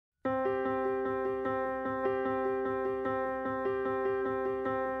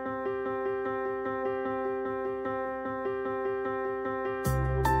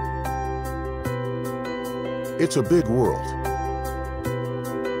It's a big world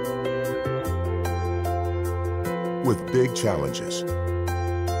with big challenges.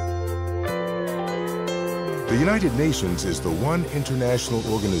 The United Nations is the one international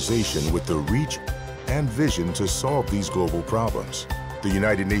organization with the reach and vision to solve these global problems. The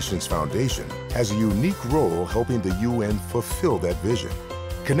United Nations Foundation has a unique role helping the UN fulfill that vision,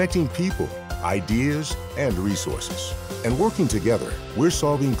 connecting people, ideas, and resources. And working together, we're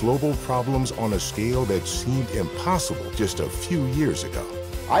solving global problems on a scale that seemed impossible just a few years ago.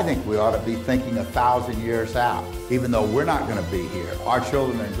 I think we ought to be thinking 1,000 years out, even though we're not going to be here. Our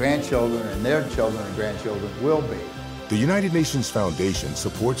children and grandchildren and their children and grandchildren will be. The United Nations Foundation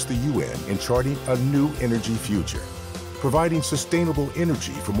supports the UN in charting a new energy future, providing sustainable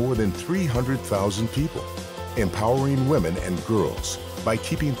energy for more than 300,000 people, empowering women and girls by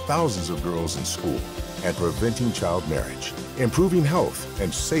keeping thousands of girls in school and preventing child marriage, improving health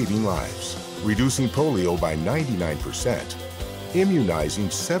and saving lives, reducing polio by 99%, immunizing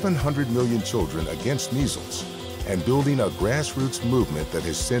 700 million children against measles, and building a grassroots movement that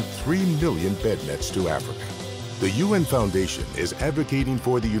has sent 3 million bed nets to Africa. The UN Foundation is advocating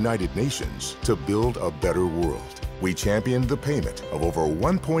for the United Nations to build a better world. We championed the payment of over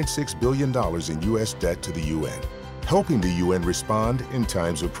 $1.6 billion in U.S. debt to the UN, helping the UN respond in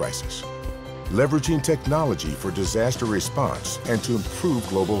times of crisis, leveraging technology for disaster response and to improve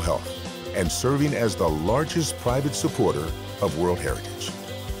global health, and serving as the largest private supporter of World Heritage.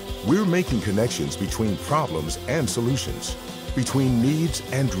 We're making connections between problems and solutions, between needs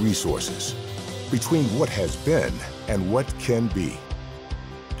and resources, between what has been and what can be,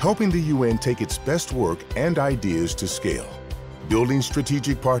 helping the UN take its best work and ideas to scale, building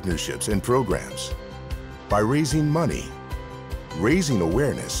strategic partnerships and programs, by raising money, raising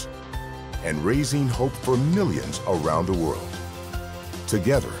awareness, and raising hope for millions around the world.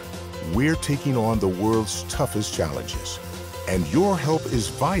 Together, we're taking on the world's toughest challenges, and your help is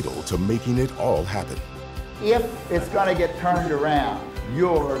vital to making it all happen. If it's going to get turned around,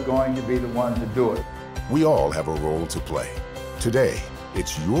 you're going to be the one to do it. We all have a role to play. Today,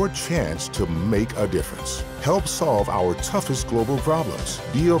 it's your chance to make a difference. Help solve our toughest global problems.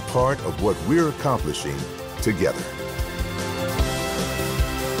 Be a part of what we're accomplishing together.